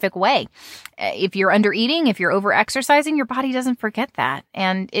specific way. If you're under eating, if you're over exercising, your body doesn't forget that.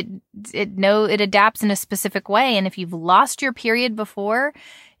 And it adapts in a specific way. And if you've lost your period before,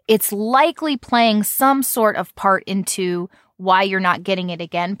 it's likely playing some sort of part into why you're not getting it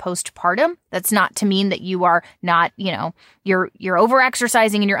again postpartum. That's not to mean that you are not, you're over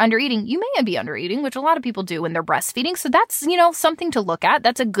exercising and you're under eating. You may be under eating, which a lot of people do when they're breastfeeding. So that's, something to look at.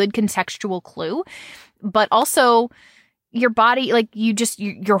 That's a good contextual clue. But also your body, like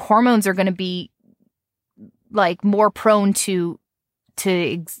your hormones are going to be like more prone to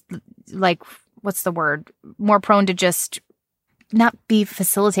like what's the word? More prone to just not be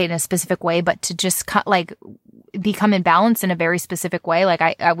facilitated in a specific way, but to just become imbalanced in a very specific way. Like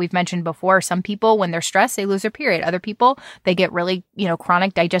we've mentioned before, some people, when they're stressed, they lose their period. Other people, they get really,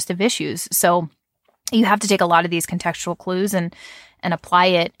 chronic digestive issues. So you have to take a lot of these contextual clues and apply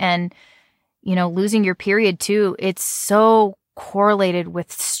it. And, losing your period too, it's so correlated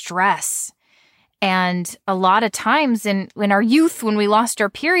with stress. And a lot of times in our youth, when we lost our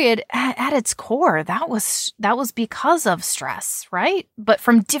period, at its core, that was because of stress, right? But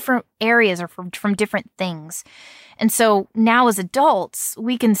from different areas or from different things. And so now as adults,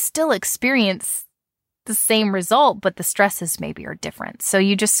 we can still experience the same result, but the stresses maybe are different. So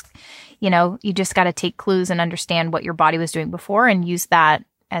you just got to take clues and understand what your body was doing before and use that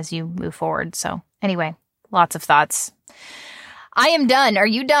as you move forward. So anyway, lots of thoughts. I am done. Are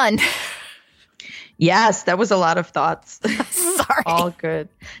you done? Yes, that was a lot of thoughts. Sorry. All good.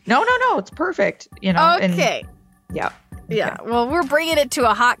 No, it's perfect. Okay. Yeah. Well, we're bringing it to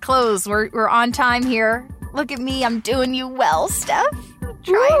a hot close. We're on time here. Look at me. I'm doing you well, Steph.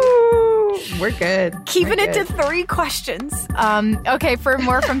 We're good. Keeping it to 3 questions. Okay, for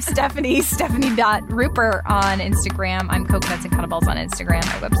more from Stephanie, Stephanie.Ruper on Instagram. I'm Coconuts and Kettlebells on Instagram.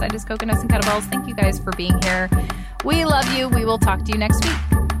 My website is Coconuts and Kettlebells. Thank you guys for being here. We love you. We will talk to you next week.